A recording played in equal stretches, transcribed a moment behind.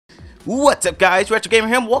What's up, guys? Retro Gamer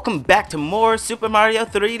here. Welcome back to more Super Mario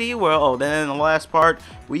 3D World. And in the last part,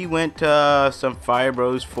 we went to some Fire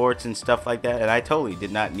Bros forts and stuff like that. And I totally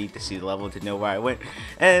did not need to see the level to know where I went.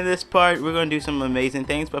 And in this part, we're going to do some amazing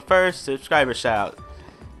things. But first, subscriber shout out.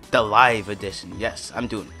 The live edition. Yes, I'm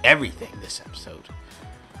doing everything this episode.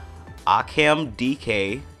 Akam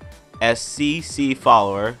DK, SCC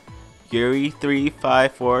follower,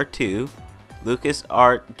 Yuri3542, Lucas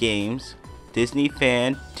Art Games, Disney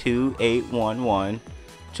Fan 2811,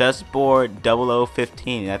 Just Bored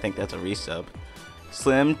 0015, I think that's a resub,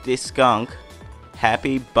 Slim Skunk,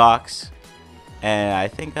 Happy Box, and I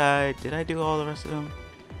think did I do all the rest of them?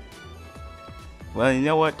 Well, you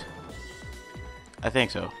know what? I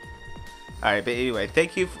think so. Alright, but anyway,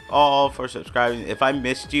 thank you all for subscribing. If I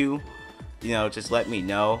missed you, just let me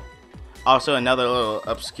know. Also, another little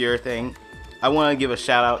obscure thing. I want to give a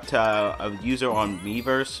shout out to a user on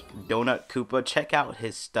Miiverse, Donut Koopa. Check out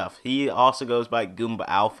his stuff. He also goes by Goomba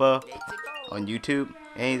Alpha on YouTube,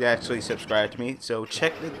 and he's actually subscribed to me. So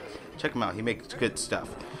check him out. He makes good stuff.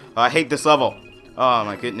 I hate this level. Oh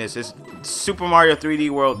my goodness, it's Super Mario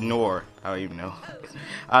 3D World Nor. I don't even know.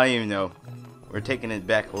 I don't even know. We're taking it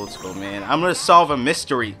back old school, man. I'm gonna solve a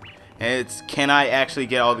mystery. And it's, can I actually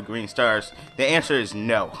get all the green stars? The answer is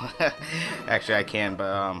no. Actually, I can,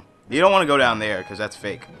 but you don't want to go down there because that's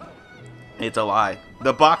fake. It's a lie.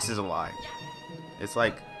 The box is a lie. It's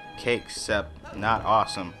like cakes, except not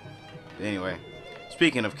awesome. But anyway,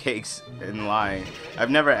 speaking of cakes and lying, I've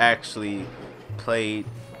never actually played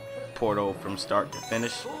Portal from start to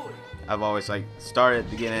finish. I've always started at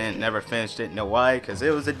the beginning and never finished it. Know why? Because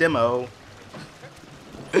it was a demo.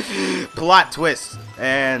 Plot twist,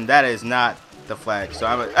 and that is not the flag. So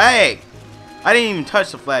hey, I didn't even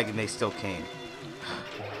touch the flag and they still came.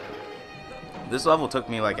 This level took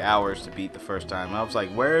me like hours to beat the first time. I was like,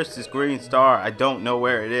 where's this green star? I don't know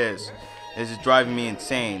where it is. This is driving me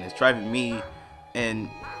insane. It's driving me and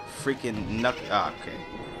freaking nuts. Oh, okay,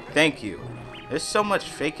 thank you. There's so much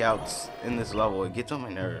fake outs in this level. It gets on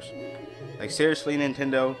my nerves. Like, seriously,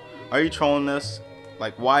 Nintendo, are you trolling us?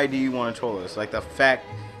 Like, why do you want to troll us? Like, the fact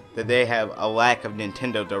that they have a lack of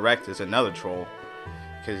Nintendo Direct is another troll.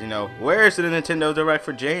 Because, where's the Nintendo Direct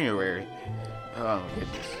for January? Oh, my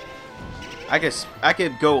goodness. I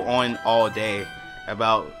could go on all day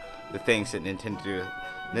about the things that Nintendo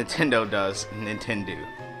does.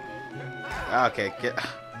 Okay,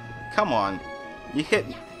 come on. You hit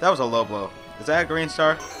me. That was a low blow. Is that a green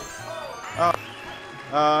star? Oh,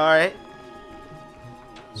 alright.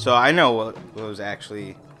 So I know what was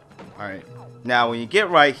actually... Alright. Now when you get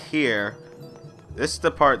right here, this is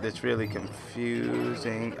the part that's really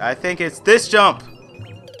confusing. I think it's this jump!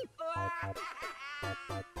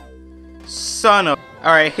 Son of...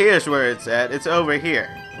 Alright, here's where it's at. It's over here.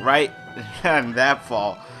 Right? And that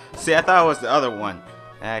fall. See, I thought it was the other one.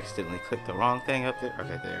 I accidentally clicked the wrong thing up there.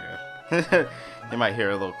 Okay, there you go. You might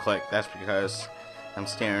hear a little click. That's because I'm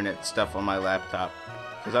staring at stuff on my laptop.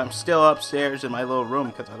 Because I'm still upstairs in my little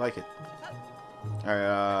room because I like it.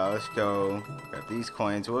 Alright, let's go grab these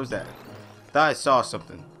coins. What was that? Thought I saw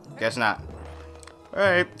something. Guess not.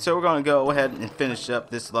 Alright, so we're going to go ahead and finish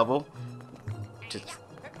up this level. Just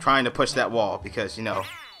trying to push that wall because,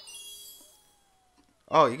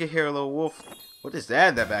 Oh, you can hear a little wolf. What is that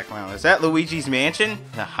in the background? Is that Luigi's mansion?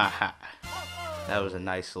 Haha. That was a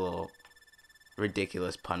nice little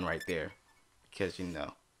ridiculous pun right there. Because,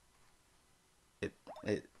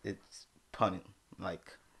 it's punning,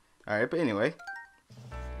 alright, but anyway.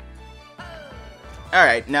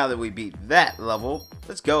 Alright, now that we beat that level,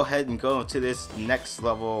 let's go ahead and go to this next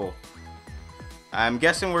level. I'm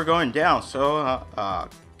guessing we're going down, so, oh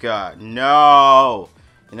god, no!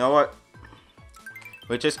 You know what?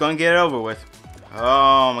 We're just gonna get it over with.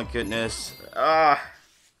 Oh my goodness. I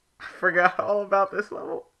forgot all about this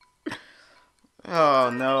level. Oh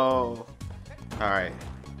no. Alright.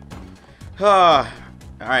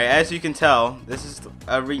 Alright, as you can tell, this is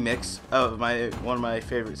a remix of one of my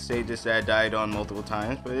favorite stages that I died on multiple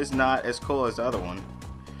times, but it's not as cool as the other one.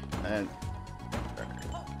 And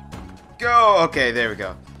go! Okay, there we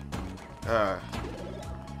go.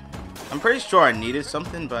 I'm pretty sure I needed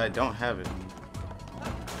something, but I don't have it.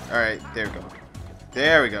 Alright, there we go.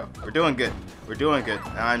 There we go. We're doing good. We're doing good.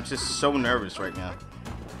 I'm just so nervous right now.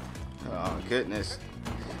 Oh goodness.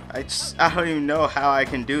 I don't even know how I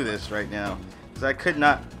can do this right now. Because I could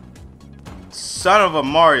not... Son of a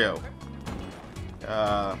Mario.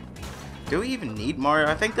 Do we even need Mario?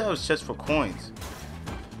 I think that was just for coins.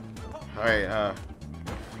 Alright,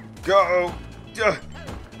 go!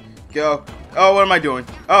 Go! Oh, what am I doing?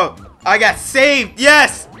 Oh, I got saved!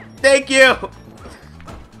 Yes! Thank you!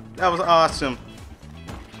 That was awesome.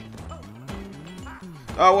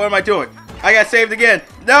 Oh, what am I doing? I got saved again.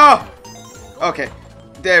 No! Okay,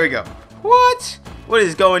 there we go. What? What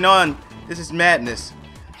is going on? This is madness.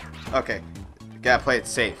 Okay, gotta play it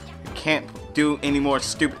safe. You can't do any more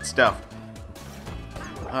stupid stuff.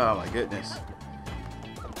 Oh my goodness.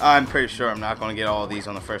 I'm pretty sure I'm not gonna get all of these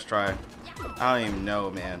on the first try. I don't even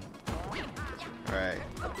know, man. Alright.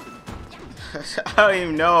 I don't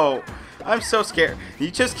even know. I'm so scared.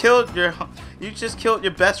 You just killed your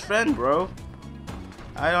best friend, bro.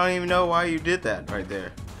 I don't even know why you did that right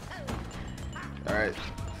there. Alright.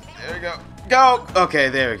 There we go. Go! Okay,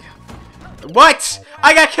 there we go. What?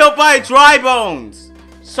 I got killed by a dry bones!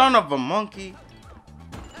 Son of a monkey.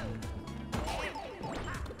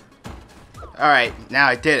 Alright, now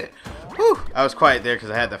I did it. Whew. I was quiet there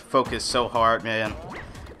because I had to focus so hard, man.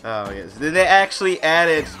 Oh, yes. Then they actually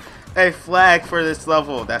added a flag for this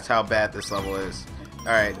level. That's how bad this level is.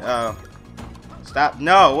 Alright, stop.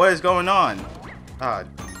 No, what is going on? Oh,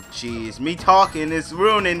 jeez. Me talking is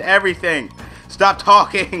ruining everything. Stop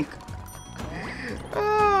talking.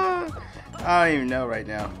 I don't even know right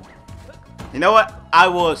now. You know what? I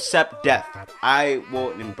will accept death. I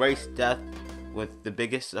will embrace death with the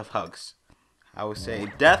biggest of hugs. I would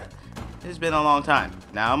say death has been a long time.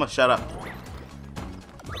 Now I'm gonna shut up.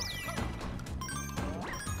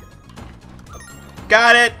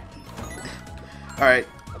 Got it. All right.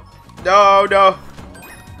 No, no,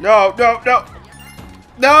 no, no, no,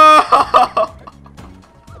 no.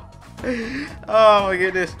 Oh my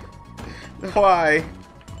goodness. Why?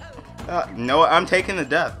 No, I'm taking the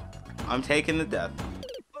death. I'm taking the death.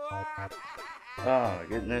 Oh my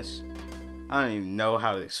goodness. I don't even know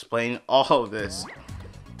how to explain all of this.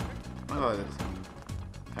 Oh, this.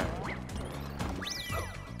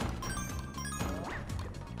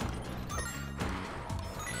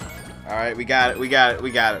 Alright, we got it, we got it,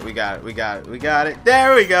 we got it, we got it, we got it, we got it.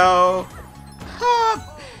 There we go.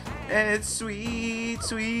 Hop. And it's sweet,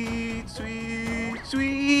 sweet, sweet,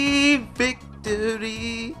 sweet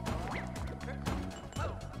victory.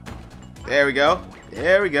 There we go.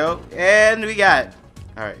 There we go. And we got it.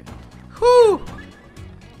 Alright. Whew.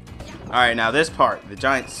 Alright, now this part, the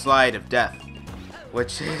giant slide of death,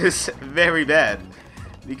 which is very bad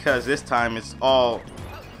because this time it's all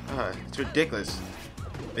it's ridiculous.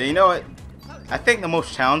 But you know what? I think the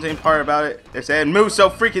most challenging part about it is that it moves so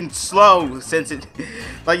freaking slow, since it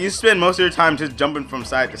like you spend most of your time just jumping from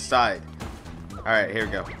side to side. Alright, here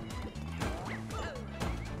we go.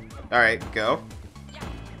 Alright, go.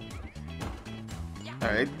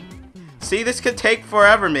 Alright. See, this could take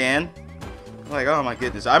forever, man. Like, oh my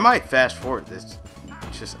goodness. I might fast forward this.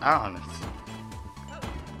 Just, I don't know.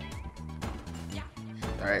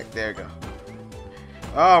 Alright, there we go.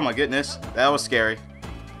 Oh my goodness. That was scary.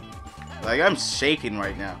 Like, I'm shaking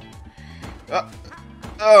right now.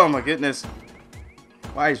 Oh my goodness.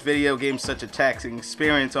 Why is video games such a taxing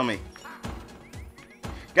experience on me?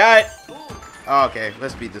 Got it! Oh, okay,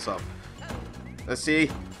 let's beat this up. Let's see.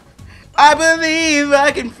 I believe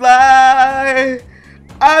I can fly.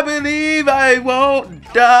 I believe I won't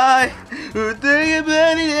die. I think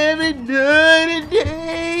about it every night and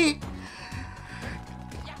day.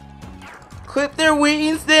 Clip their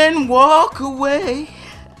wings, then walk away.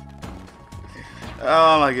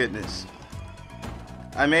 Oh my goodness.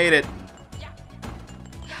 I made it.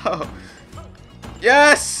 Oh.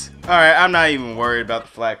 Yes! Alright, I'm not even worried about the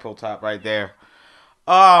flagpole top right there.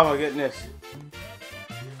 Oh my goodness.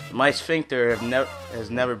 My sphincter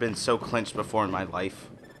has never been so clenched before in my life.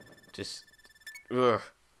 Just, ugh.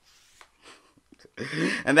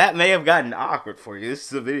 And that may have gotten awkward for you. This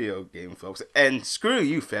is a video game, folks. And screw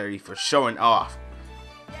you, Fairy, for showing off.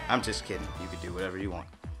 I'm just kidding. You can do whatever you want.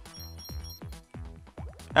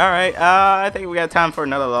 Alright, I think we got time for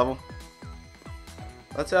another level.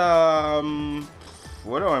 Let's,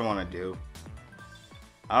 what do I want to do?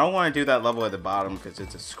 I don't want to do that level at the bottom because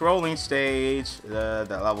it's a scrolling stage. That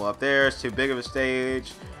level up there is too big of a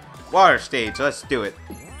stage. Water stage, let's do it.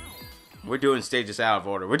 We're doing stages out of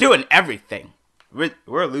order. We're doing everything. We're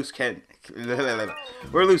loose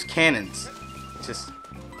we're loose cannons. Just,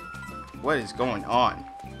 what is going on?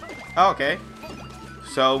 Oh, okay.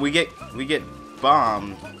 So we get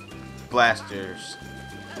bomb blasters.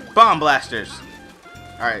 Bomb blasters.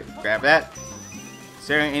 Alright, grab that. Is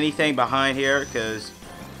there anything behind here? Because,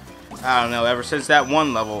 I don't know, ever since that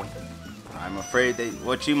one level, I'm afraid that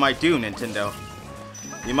what you might do, Nintendo,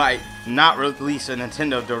 you might not release a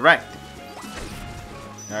Nintendo Direct.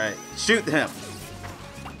 Alright, shoot him.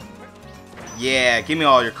 Yeah, give me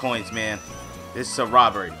all your coins, man. This is a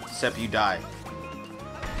robbery, except you die.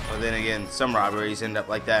 But then again, some robberies end up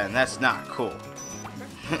like that, and that's not cool.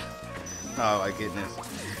 Oh my goodness.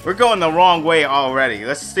 We're going the wrong way already.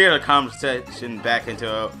 Let's steer the conversation back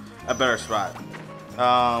into a better spot.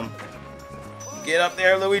 Get up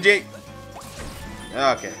there, Luigi.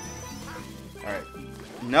 Okay. Alright.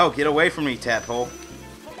 No, get away from me, tadpole.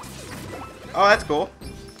 Oh, that's cool.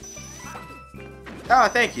 Oh,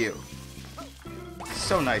 thank you.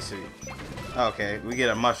 So nice of you. Okay, we get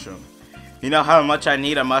a mushroom. You know how much I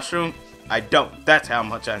need a mushroom? I don't. That's how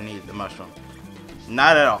much I need the mushroom.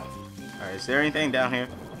 Not at all. Alright, is there anything down here?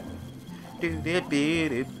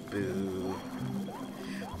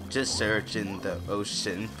 Just searching the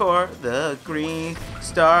ocean for the green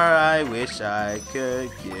star. I wish I could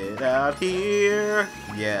get out here.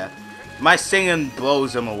 Yeah, my singing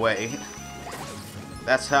blows them away.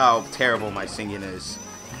 That's how terrible my singing is.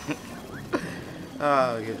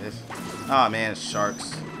 Oh goodness. Oh man,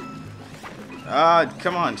 sharks.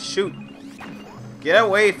 Come on, shoot. Get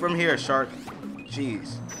away from here, shark.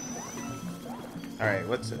 Jeez. Alright,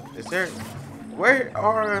 what's it? Is there... Where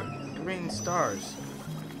are green stars?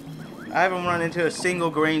 I haven't run into a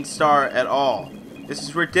single green star at all. This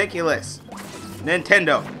is ridiculous.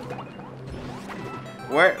 Nintendo.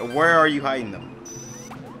 Where are you hiding them?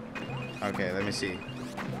 Okay, let me see.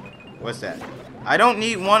 What's that? I don't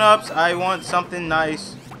need one-ups. I want something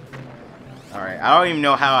nice. Alright, I don't even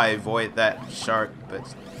know how I avoid that shark,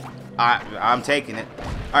 but I'm taking it.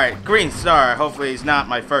 Alright, green star. Hopefully it's not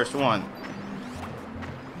my first one.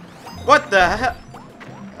 What the hell?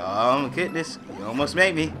 Oh goodness, you almost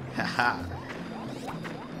made me. Haha.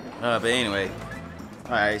 But anyway.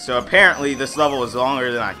 Alright, so apparently this level is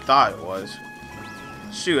longer than I thought it was.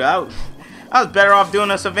 Shoot, I was better off doing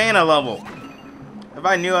a Savannah level. If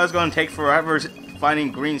I knew I was going to take forever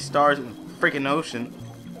finding green stars in the freaking ocean,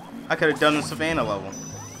 I could have done the Savannah level.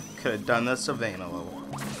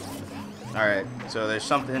 Alright, so there's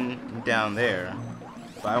something down there.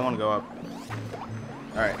 But I want to go up.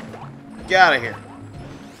 Alright, get out of here.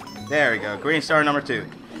 There we go, green star number 2.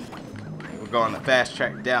 We're going the fast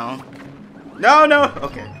track down. No, no,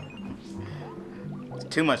 okay. It's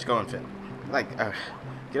too much going fit. Like,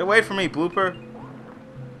 get away from me, blooper.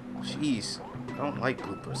 Jeez, I don't like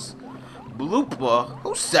bloopers. Blooper?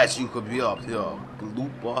 Who says you could be up here?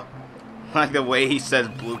 Blooper? Like the way he says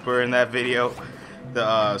blooper in that video.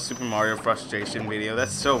 The Super Mario frustration video.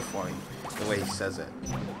 That's so funny. The way he says it.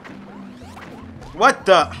 What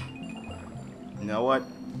the? You know what?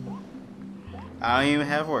 I don't even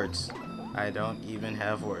have words. I don't even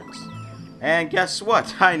have words. And guess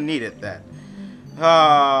what? I needed that.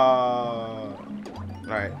 Alright.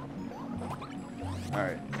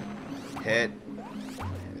 Alright. Hit.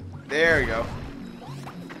 There you go.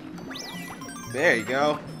 There you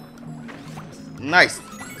go. Nice.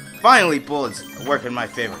 Finally, bullets work in my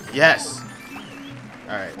favor. Yes.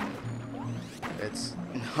 Alright. It's...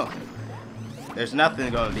 No. There's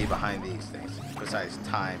nothing going to be behind these things besides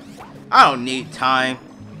time. I don't need time.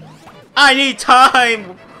 I need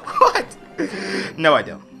time! What? No, I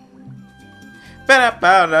don't.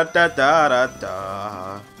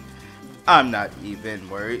 I'm not even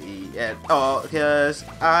worried at all, cause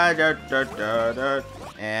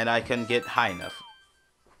and I couldn't get high enough.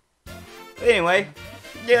 Anyway,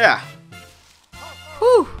 yeah.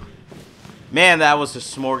 Whew. Man, that was a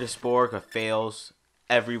smorgasbord of fails.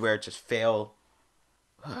 Everywhere just failed.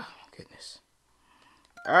 Oh, goodness.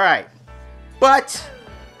 Alright. But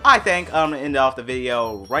I think I'm gonna end off the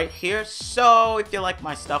video right here. So if you like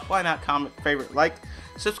my stuff, why not comment, favorite, like,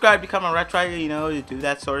 subscribe, become a retro, you know, to do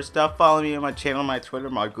that sort of stuff. Follow me on my channel, my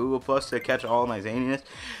Twitter, my Google Plus to catch all my zaniness.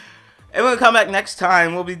 And when we come back next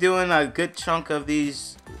time, we'll be doing a good chunk of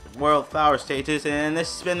these World Flower stages. And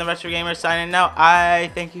this has been the Retro Gamer signing out.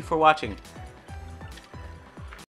 I thank you for watching.